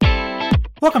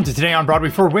Welcome to Today on Broadway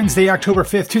for Wednesday, October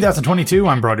 5th, 2022.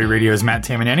 I'm Broadway Radio's Matt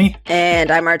Tamanini. And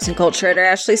I'm arts and culture editor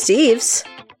Ashley Steves.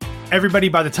 Everybody,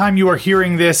 by the time you are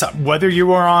hearing this, whether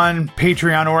you are on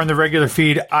Patreon or in the regular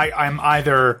feed, I'm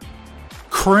either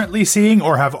currently seeing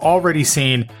or have already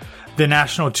seen the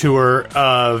national tour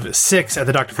of Six at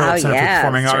the Dr. Phillips Center for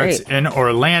Performing Arts in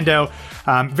Orlando.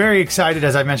 Very excited,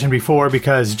 as I mentioned before,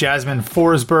 because Jasmine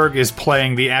Forsberg is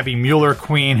playing the Abby Mueller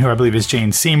Queen, who I believe is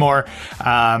Jane Seymour.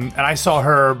 And I saw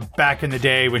her back in the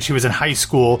day when she was in high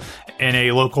school in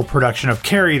a local production of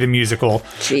Carrie the Musical.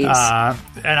 Jeez.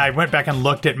 And I went back and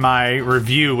looked at my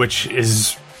review, which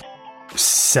is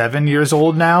 7 years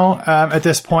old now at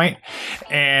this point.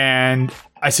 And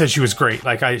I said she was great.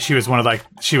 She was the bright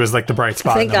spot in the whole production.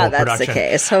 Thank God that's the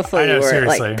case. Hopefully you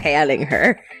weren't panning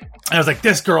her. And I was like,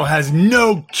 this girl has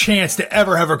no chance to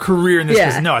ever have a career in this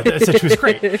business. No, I said she was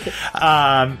great.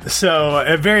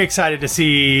 So very excited to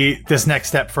see this next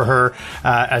step for her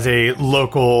as a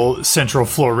local Central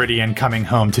Floridian coming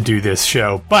home to do this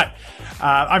show. But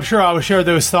I'm sure I will share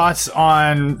those thoughts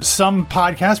on some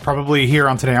podcast, probably here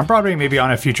on Today on Broadway, maybe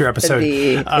on a future episode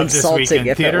of This Week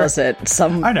in Theater. It wasn't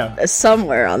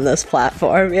somewhere on this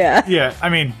platform. Yeah. Yeah. I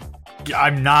mean,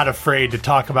 I'm not afraid to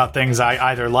talk about things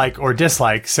I either like or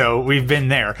dislike, so we've been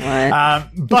there.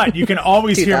 But you can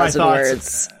always hear my thoughts.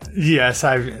 Words. Yes,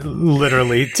 I've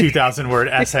literally 2,000-word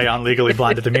essay on Legally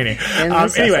Blonde at the meeting.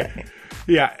 Anyway.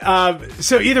 Yeah.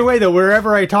 So either way, though,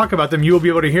 wherever I talk about them, you will be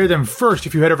able to hear them first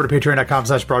if you head over to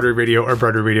patreon.com/Broadway Radio or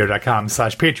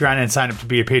BroadwayRadio.com/Patreon and sign up to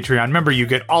be a Patreon member. You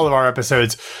get all of our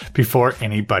episodes before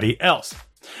anybody else.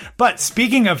 But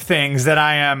speaking of things that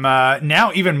I am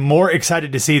now even more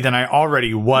excited to see than I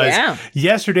already was,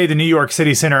 yesterday the New York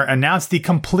City Center announced the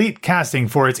complete casting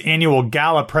for its annual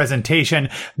gala presentation.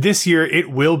 This year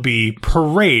it will be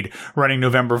Parade, running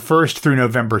November 1st through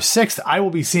November 6th. I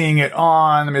will be seeing it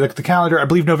on, let me look at the calendar, I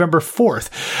believe November 4th.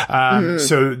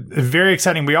 So very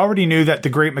exciting. We already knew that the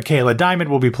great Michaela Diamond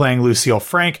will be playing Lucille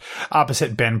Frank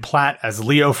opposite Ben Platt as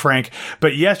Leo Frank.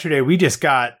 But yesterday we just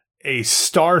got a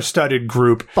star-studded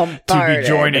group to be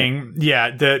joining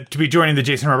the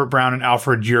Jason Robert Brown and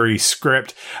Alfred Ury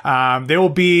script. They will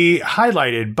be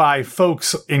highlighted by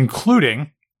folks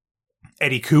including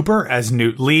Eddie Cooper as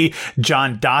Newt Lee,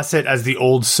 John Dossett as the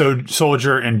old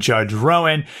soldier and Judge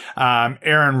Rowan,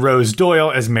 Erin Rose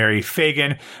Doyle as Mary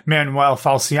Fagan, Manuel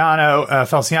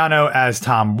Falciano as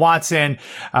Tom Watson.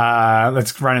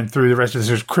 Let's run through the rest of this.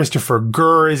 There's Christopher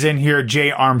Gurr is in here, J.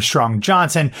 Armstrong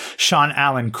Johnson, Sean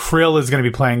Allen Krill is going to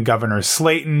be playing Governor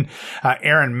Slayton,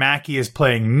 Aaron Mackey is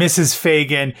playing Mrs.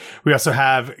 Fagan. We also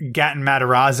have Gatton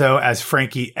Matarazzo as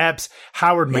Frankie Epps,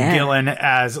 Howard McGillen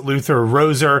as Luther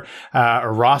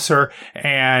Rosser,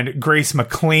 and Grace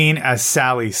McLean as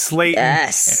Sally Slayton.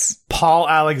 Yes. Paul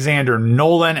Alexander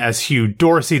Nolan as Hugh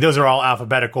Dorsey. Those are all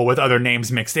alphabetical with other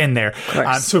names mixed in there.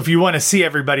 So if you want to see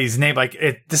everybody's name,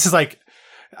 this is like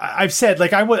I've said,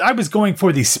 I was going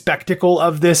for the spectacle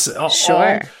of this.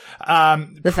 Sure.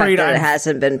 The fact that it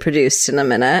hasn't been produced in a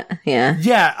minute. Yeah.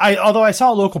 Yeah. Although I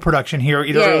saw a local production here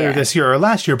either earlier this year or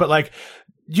last year, but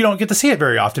you don't get to see it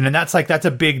very often. And that's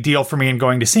a big deal for me in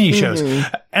going to seeing shows.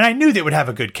 And I knew they would have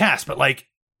a good cast, but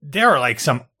there are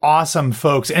some awesome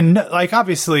folks. And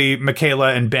obviously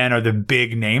Michaela and Ben are the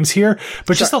big names here,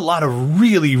 but just a lot of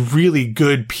really, really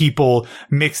good people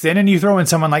mixed in. And you throw in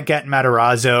someone like Gatton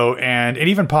Matarazzo and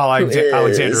even Paul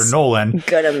Alexander Nolan.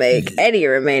 Gonna make any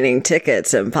remaining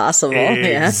tickets impossible.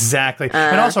 Exactly.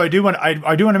 And also I do want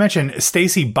to mention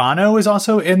Stacey Bono is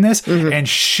also in this, and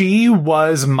she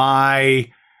was my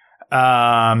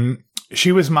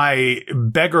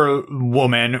beggar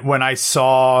woman when I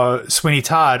saw Sweeney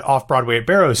Todd off Broadway at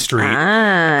Barrow Street.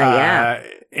 And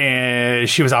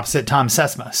she was opposite Tom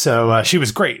Sesma. So she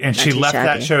was great. And she left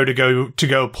that show to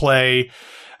go play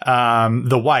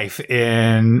the wife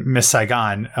in Miss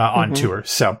Saigon on tour.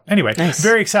 So anyway,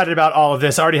 very excited about all of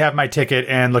this. I already have my ticket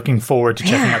and looking forward to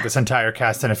checking out this entire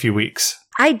cast in a few weeks.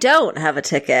 I don't have a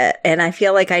ticket, and I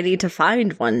feel like I need to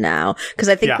find one now. Because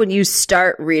I think when you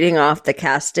start reading off the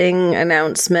casting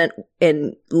announcement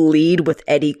and lead with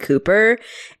Eddie Cooper,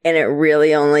 and it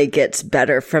really only gets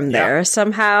better from there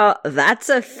somehow, that's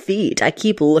a feat. I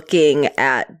keep looking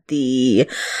at the,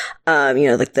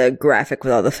 the graphic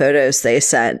with all the photos they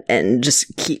sent and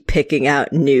just keep picking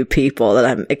out new people that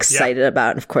I'm excited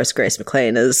about. And of course, Grace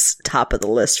McLean is top of the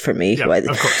list for me, who I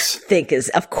think is,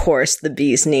 of course, the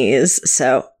bee's knees.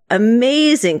 So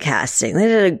amazing casting. They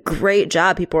did a great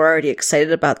job. People are already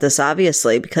excited about this,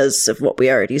 obviously, because of what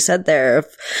we already said there.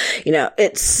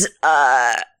 It's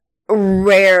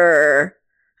rare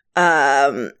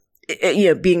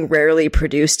being rarely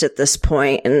produced at this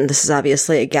point, and this is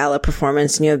obviously a gala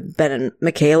performance, and you have Ben and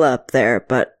Michaela up there,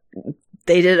 but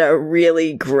they did a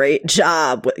really great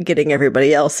job with getting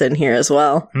everybody else in here as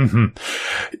well.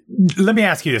 Mm-hmm. Let me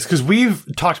ask you this, because we've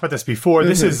talked about this before. Mm-hmm.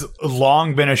 This has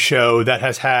long been a show that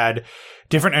has had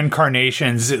different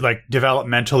incarnations, like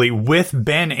developmentally, with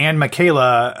Ben and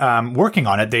Michaela working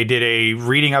on it. They did a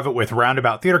reading of it with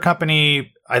Roundabout Theater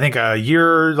Company, I think a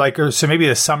year, or so maybe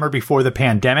the summer before the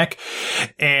pandemic.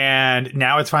 And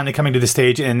now it's finally coming to the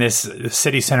stage in this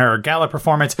City Center gala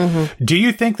performance. Mm-hmm. Do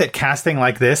you think that casting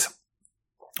like this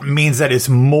means that it's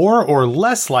more or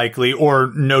less likely,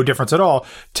 or no difference at all,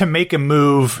 to make a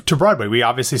move to Broadway? We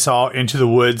obviously saw Into the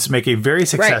Woods make a very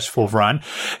successful run.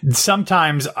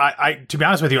 Sometimes, I to be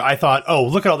honest with you, I thought, oh,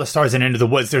 look at all the stars in Into the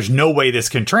Woods. There's no way this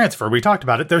can transfer. We talked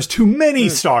about it. There's too many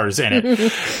stars in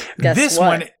it. This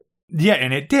one... Yeah,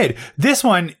 and it did. This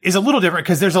one is a little different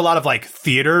because there's a lot of like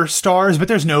theater stars, but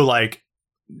there's no like,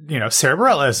 Sarah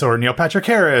Bareilles or Neil Patrick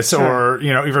Harris or,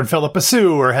 even Philippa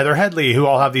Sue or Heather Headley, who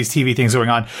all have these TV things going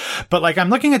on. But like, I'm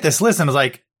looking at this list and I was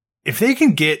like, if they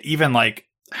can get even like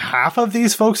half of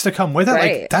these folks to come with it,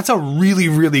 like that's a really,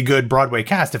 really good Broadway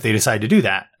cast if they decide to do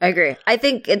that. I agree. I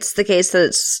think it's the case that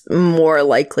it's more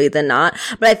likely than not,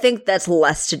 but I think that's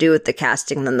less to do with the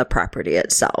casting than the property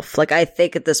itself. Like, I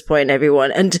think at this point,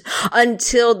 everyone, and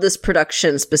until this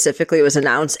production specifically was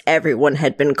announced, everyone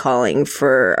had been calling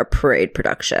for a parade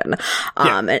production.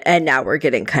 And now we're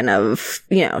getting kind of,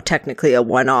 technically a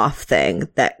one-off thing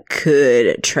that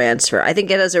could transfer. I think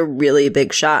it has a really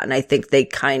big shot, and I think they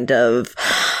kind of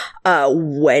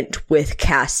went with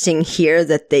casting here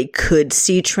that they could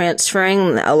see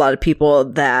transferring. A lot of people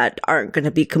that aren't going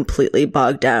to be completely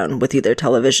bogged down with either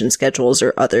television schedules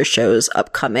or other shows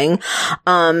upcoming,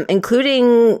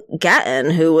 including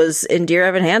Gatton, who was in Dear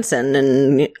Evan Hansen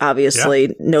and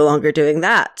obviously no longer doing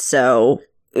that. So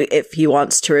if he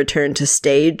wants to return to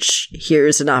stage,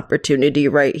 here's an opportunity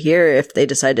right here if they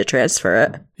decide to transfer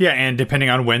it. Yeah, and depending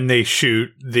on when they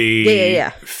shoot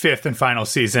the fifth and final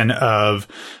season of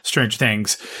Stranger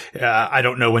Things, I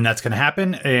don't know when that's going to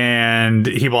happen, and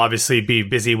he will obviously be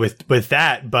busy with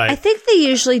that, but... I think they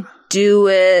usually do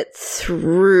it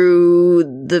through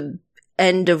the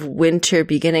end of winter,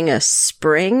 beginning of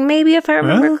spring, maybe, if I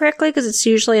remember correctly, because it's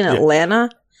usually in Atlanta.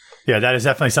 Yeah, that is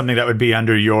definitely something that would be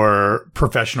under your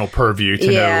professional purview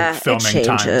to know filming it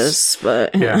changes, times.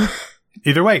 But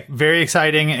either way, very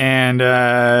exciting, and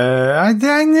I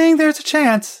think there's a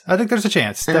chance. I think there's a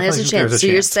chance. Definitely there's a chance. So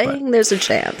you're saying there's a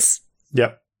chance.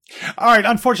 Yep. All right.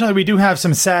 Unfortunately, we do have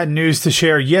some sad news to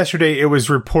share. Yesterday, it was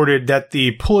reported that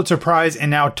the Pulitzer Prize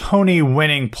and now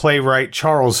Tony-winning playwright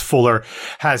Charles Fuller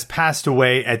has passed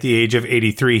away at the age of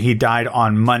 83. He died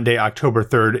on Monday, October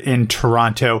 3rd in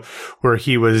Toronto, where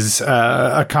he was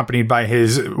accompanied by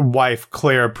his wife,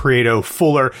 Claire Prieto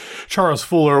Fuller. Charles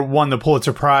Fuller won the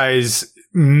Pulitzer Prize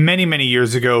many, many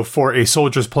years ago for A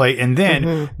Soldier's Play, and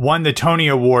then won the Tony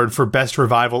Award for Best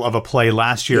Revival of a Play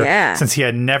last year, since he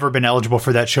had never been eligible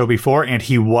for that show before, and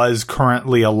he was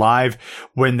currently alive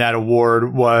when that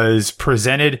award was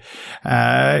presented.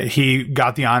 He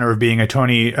got the honor of being a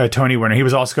Tony winner. He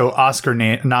was also Oscar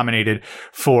nominated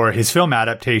for his film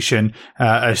adaptation,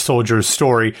 A Soldier's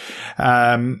Story.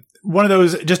 One of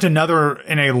those, just another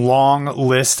in a long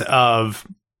list of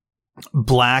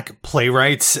Black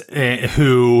playwrights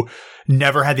who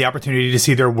never had the opportunity to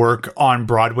see their work on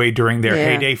Broadway during their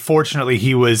heyday. Fortunately,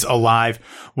 he was alive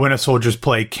when A Soldier's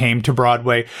Play came to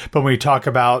Broadway. But when we talk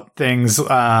about things, a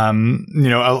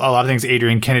lot of things,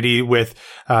 Adrienne Kennedy with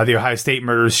the Ohio State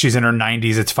murders, she's in her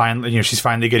 90s. It's finally, she's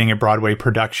finally getting a Broadway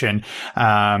production.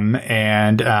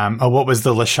 What was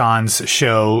the LaShawne's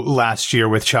show last year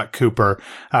with Chuck Cooper?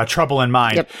 Trouble in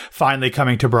Mind, finally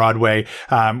coming to Broadway.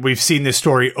 We've seen this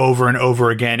story over and over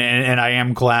again, and I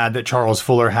am glad that Charles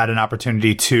Fuller had an opportunity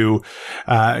to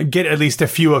get at least a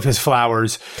few of his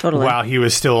flowers while he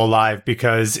was still alive,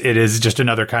 because it is just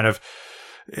another kind of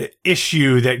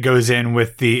issue that goes in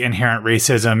with the inherent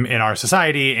racism in our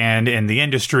society and in the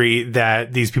industry,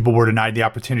 that these people were denied the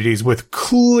opportunities with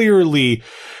clearly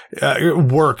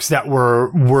works that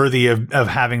were worthy of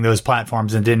having those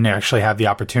platforms and didn't actually have the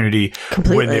opportunity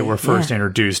when they were first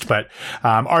introduced. But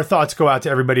our thoughts go out to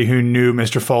everybody who knew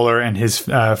Mr. Fuller and his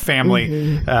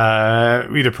family,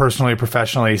 either personally or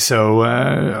professionally. So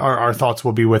our thoughts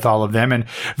will be with all of them, and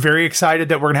very excited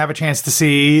that we're going to have a chance to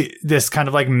see this kind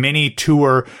of like mini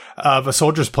tour of A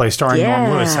Soldier's Play starring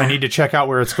Norm Lewis. I need to check out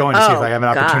where it's going to see if I have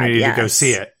an opportunity to go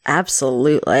see it.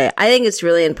 Absolutely. I think it's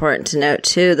really important to note,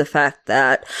 too, the fact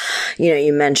that,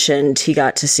 you mentioned he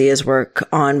got to see his work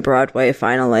on Broadway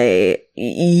finally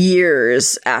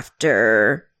years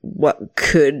after what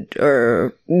could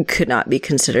or could not be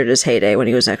considered his heyday when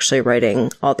he was actually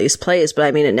writing all these plays. But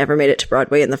I mean, it never made it to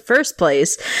Broadway in the first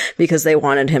place because they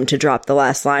wanted him to drop the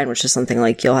last line, which is something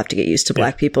like, you'll have to get used to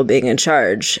black people being in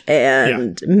charge.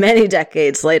 And many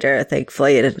decades later,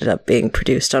 thankfully, it ended up being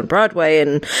produced on Broadway,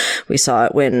 and we saw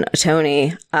it win a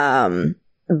Tony.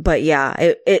 But yeah,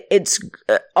 it's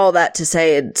all that to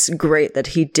say, it's great that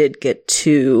he did get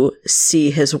to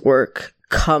see his work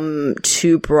come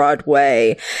to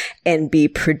Broadway and be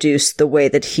produced the way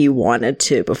that he wanted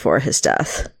to before his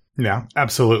death. Yeah,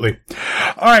 absolutely.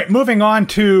 All right, moving on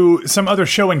to some other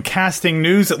show and casting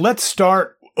news. Let's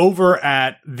start over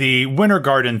at the Winter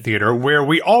Garden Theater, where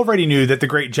we already knew that the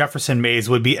great Jefferson Mays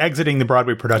would be exiting the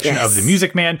Broadway production of The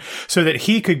Music Man so that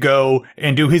he could go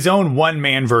and do his own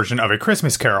one-man version of A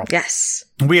Christmas Carol. Yes.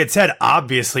 We had said,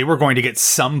 obviously, we're going to get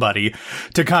somebody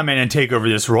to come in and take over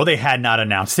this role. They had not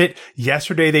announced it.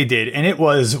 Yesterday they did, and it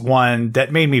was one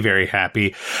that made me very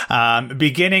happy.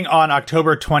 Beginning on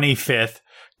October 25th,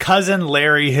 Cousin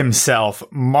Larry himself,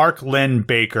 Mark Lynn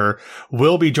Baker,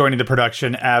 will be joining the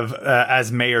production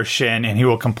as Mayor Shin, and he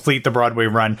will complete the Broadway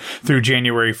run through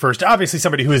January 1st. Obviously,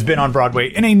 somebody who has been on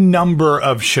Broadway in a number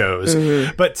of shows.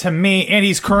 Mm-hmm. But to me, and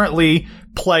he's currently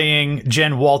playing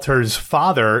Jen Walters'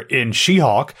 father in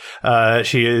She-Hulk.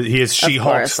 He is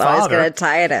She-Hulk's father. I was going to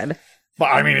tie it in. Well,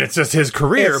 I mean, it's just his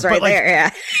career. It's right but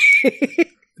there, yeah.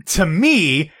 To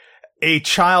me, a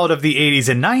child of the 80s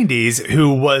and 90s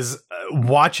who was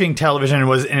watching television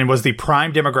and was the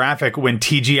prime demographic when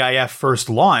TGIF first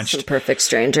launched. Some Perfect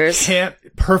Strangers.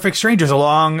 Perfect Strangers,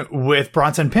 along with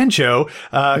Bronson Pinchot,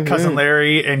 Cousin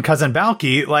Larry, and Cousin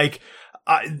Balky. Like,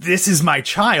 this is my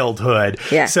childhood.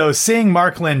 Yeah. So seeing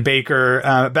Mark Lynn Baker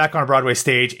back on a Broadway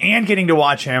stage and getting to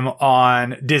watch him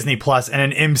on Disney Plus and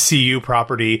an MCU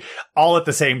property all at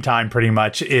the same time pretty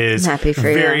much is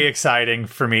very exciting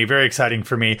for me. Very exciting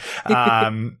for me.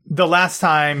 The last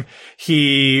time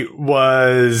he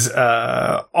was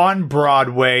on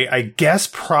Broadway, I guess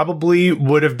probably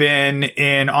would have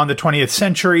been on the 20th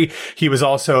Century. He was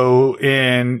also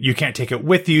in You Can't Take It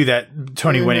With You, that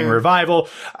Tony-winning revival.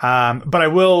 But I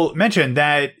will mention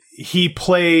that he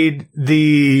played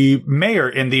the mayor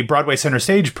in the Broadway Center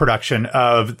Stage production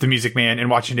of The Music Man in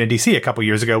Washington, D.C. a couple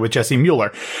years ago with Jesse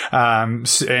Mueller, and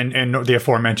the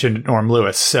aforementioned Norm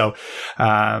Lewis. So,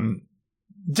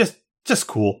 just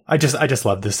cool. I just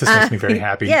love this. This makes me very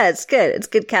happy. Yeah, it's good. It's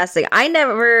good casting. I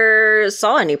never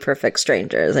saw any Perfect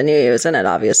Strangers. I knew he was in it,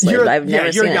 obviously, but I've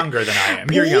never seen it. You're younger than I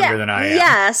am. You're younger than I am.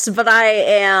 Yes, but I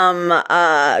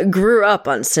am, grew up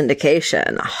on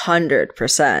syndication,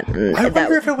 100%. I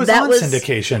wonder if it was on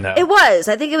syndication, though. It was.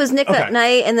 I think it was Nick at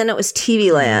Night, and then it was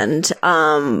TV Land.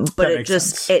 But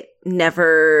it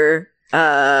never,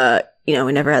 we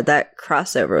never had that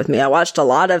crossover with me. I watched a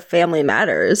lot of Family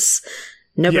Matters.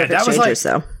 No Perfect Strangers,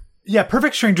 though. Yeah,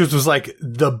 Perfect Strangers was like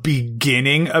the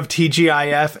beginning of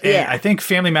TGIF, and I think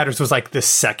Family Matters was like the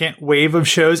second wave of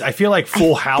shows. I feel like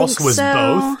Full House was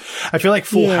both. I feel like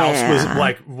Full House was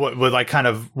like what kind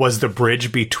of was the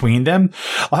bridge between them.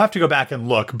 I'll have to go back and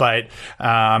look, but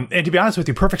and to be honest with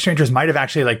you, Perfect Strangers might have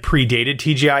actually like predated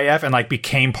TGIF and like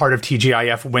became part of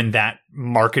TGIF when that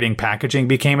marketing packaging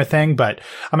became a thing, but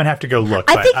I'm gonna have to go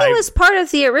look. I think it was part of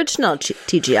the original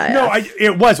TGIF. No,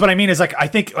 it was. What I mean is, like, I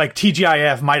think like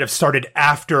TGIF might have started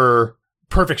after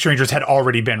Perfect Strangers had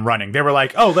already been running. They were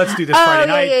like, "Oh, let's do this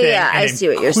Friday night thing." Yeah, I see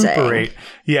what you're saying.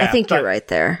 Yeah, I think you're right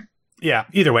there. Yeah.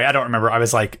 Either way, I don't remember. I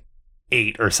was like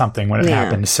 8 or something when it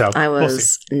happened. So I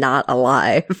was not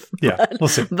alive. Yeah, we'll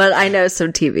see. But I know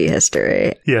some TV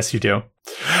history. Yes, you do.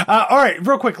 All right,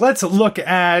 real quick, let's look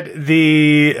at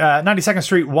the 92nd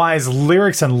Street Wise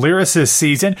lyrics and lyricists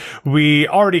season. We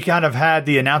already kind of had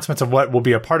the announcements of what will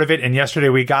be a part of it, and yesterday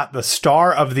we got the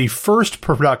star of the first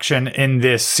production in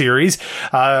this series,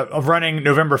 running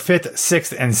November 5th,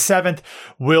 6th, and 7th,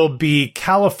 will be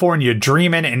California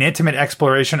Dreamin', an intimate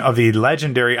exploration of the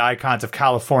legendary icons of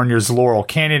California's Laurel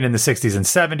Canyon in the 60s and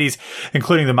 70s,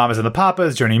 including the Mamas and the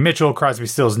Papas, Joni Mitchell, Crosby,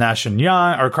 Stills, Nash and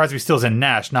Young, or Crosby, Stills and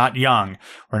Nash, not Young.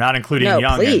 We're not including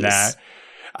Young in that.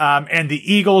 And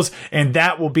the Eagles, and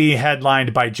that will be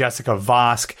headlined by Jessica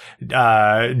Vosk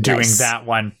doing that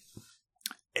one.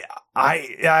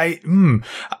 I'm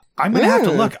going to have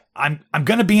to look. I'm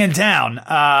going to be in town.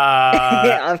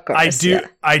 Yeah, of course.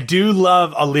 I do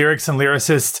love a lyrics and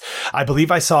lyricist. I believe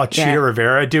I saw Cheetah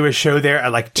Rivera do a show there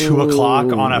at like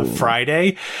 2:00 on a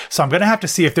Friday. So I'm going to have to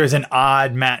see if there's an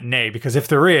odd matinee, because if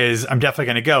there is, I'm definitely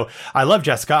going to go. I love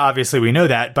Jessica. Obviously, we know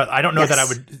that, but I don't know that I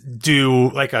would do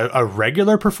like a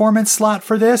regular performance slot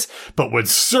for this, but would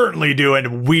certainly do a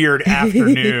weird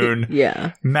afternoon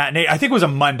matinee. I think it was a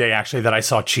Monday, actually, that I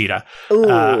saw Cheetah.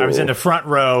 I was in the front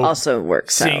row. Also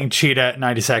works seeing Cheetah at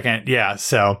 92nd. Yeah.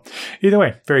 So either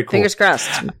way, very cool. Fingers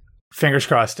crossed. Fingers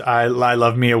crossed. I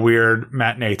love me a weird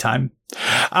matinee time.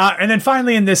 And then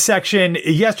finally in this section,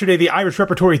 yesterday, the Irish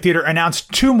Repertory Theatre announced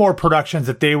 2 more productions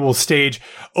that they will stage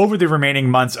over the remaining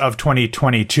months of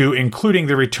 2022, including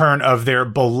the return of their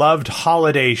beloved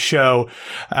holiday show,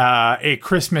 A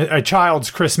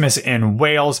Child's Christmas in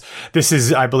Wales. This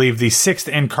is, I believe, the 6th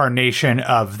incarnation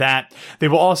of that. They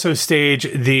will also stage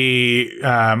the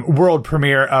world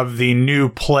premiere of the new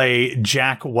play,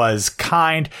 Jack Was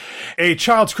Kind. A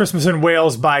Child's Christmas in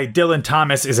Wales by Dylan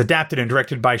Thomas is adapted and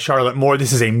directed by Charlotte Moore.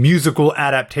 This is a musical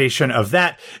adaptation of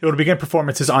that. It will begin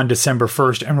performances on December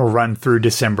 1st and will run through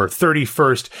December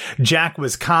 31st. Jack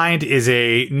Was Kind is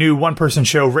a new one-person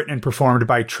show written and performed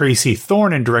by Tracy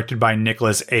Thorne and directed by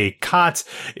Nicholas A. Kotz.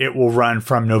 It will run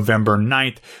from November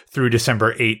 9th through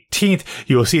December 18th.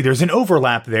 You will see there's an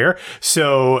overlap there.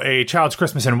 So A Child's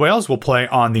Christmas in Wales will play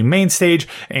on the main stage,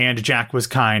 and Jack Was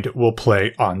Kind will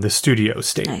play on the studio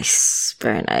stage. Nice.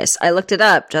 Very nice. I looked it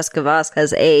up. Jessica Vosk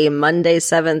has a Monday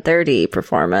 7:30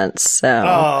 performance. So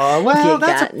well, you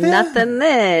got nothing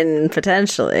then,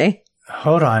 potentially.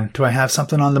 Hold on. Do I have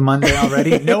something on the Monday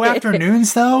already? No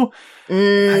afternoons, though?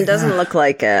 Doesn't look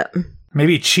like it.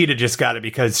 Maybe Cheetah just got it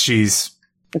because she's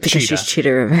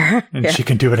Cheetah Rivera. And she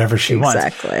can do whatever she wants.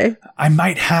 Exactly. I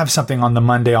might have something on the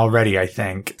Monday already, I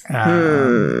think.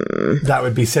 That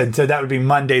would be said. So that would be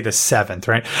Monday the 7th,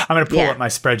 right? I'm going to pull up my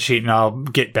spreadsheet and I'll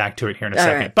get back to it here in a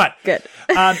second. Right. But good.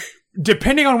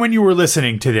 Depending on when you were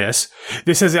listening to this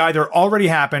has either already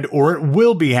happened or it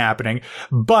will be happening.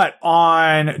 But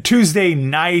on Tuesday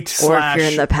night or if you're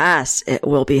in the past, it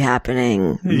will be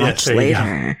happening much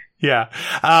later. Yeah.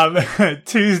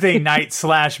 Tuesday night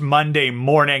 / Monday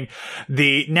morning,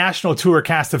 the national tour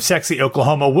cast of Sexy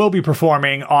Oklahoma will be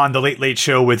performing on The Late Late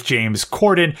Show with James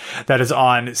Corden. That is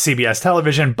on CBS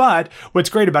television. But what's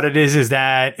great about it is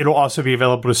that it'll also be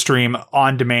available to stream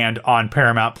on demand on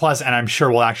Paramount Plus, and I'm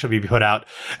sure will actually be put out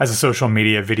as a social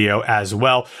media video as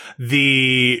well.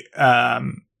 The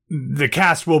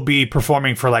cast will be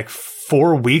performing for like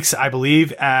 4 weeks, I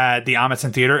believe, at the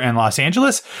Ahmanson Theater in Los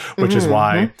Angeles, which is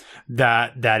why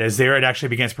that is there. It actually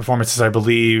begins performances, I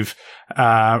believe,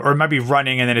 or it might be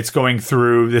running, and then it's going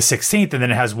through the 16th, and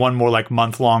then it has one more like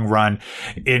month-long run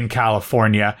in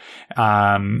California.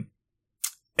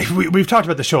 We've talked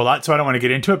about the show a lot, so I don't want to get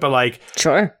into it, but like,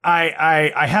 sure,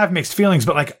 I have mixed feelings,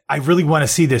 but like, I really want to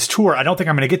see this tour. I don't think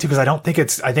I'm going to get to, because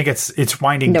I think it's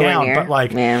winding down, but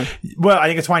like, well, I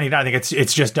think it's winding down. I think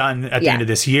it's just done at the end of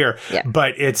this year,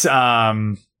 but it's I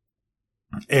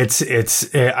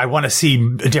want to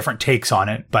see different takes on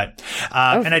it, but,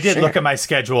 and I did look at my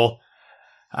schedule.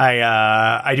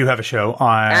 I do have a show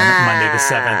on Monday the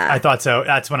 7th. I thought so.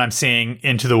 That's when I'm seeing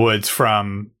Into the Woods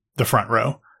from the front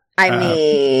row. I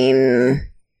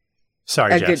mean,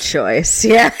 sorry, Jess. Good choice.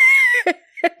 Yeah.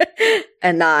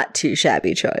 And not too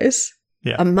shabby choice.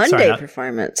 Yeah. A Monday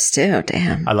performance too.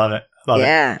 Damn. I love it.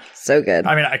 Yeah. So good.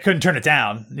 I mean, I couldn't turn it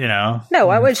down, you know. No,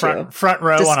 why would you? Front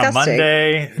row on a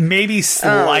Monday, maybe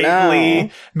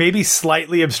slightly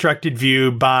obstructed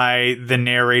view by the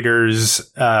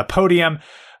narrator's podium,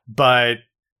 but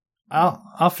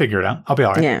I'll figure it out. I'll be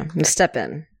all right. Yeah. Step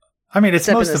in. I mean, it's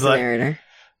most of the narrator.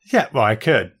 Yeah, well, I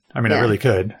could. I mean, I really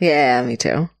could. Yeah, me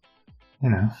too. You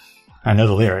know, I know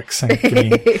the lyrics. Do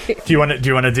you want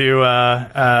to do?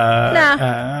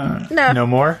 No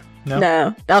more.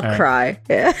 No, I'll cry.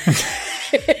 Yeah.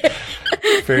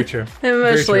 Very true.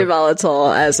 Emotionally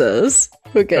volatile as is.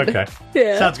 We're good. Okay.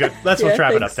 Yeah. Sounds good. Let's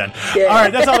wrap it up then. Yeah. All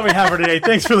right. That's all that we have for today.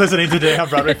 Thanks for listening today on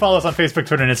Broadway. Follow us on Facebook,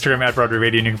 Twitter, and Instagram at Broadway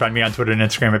Radio. And you can find me on Twitter and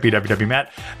Instagram at BWWMatt.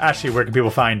 Ashley, where can people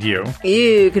find you?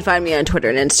 You can find me on Twitter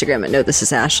and Instagram at No This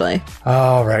Is Ashley.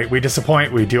 All right. We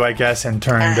disappoint. We do, I guess. And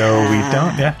turn though we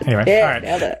don't. Yeah. Anyway. Yeah, all right.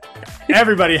 Nailed it.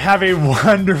 Everybody have a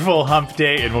wonderful hump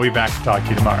day, and we'll be back to talk to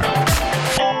you tomorrow.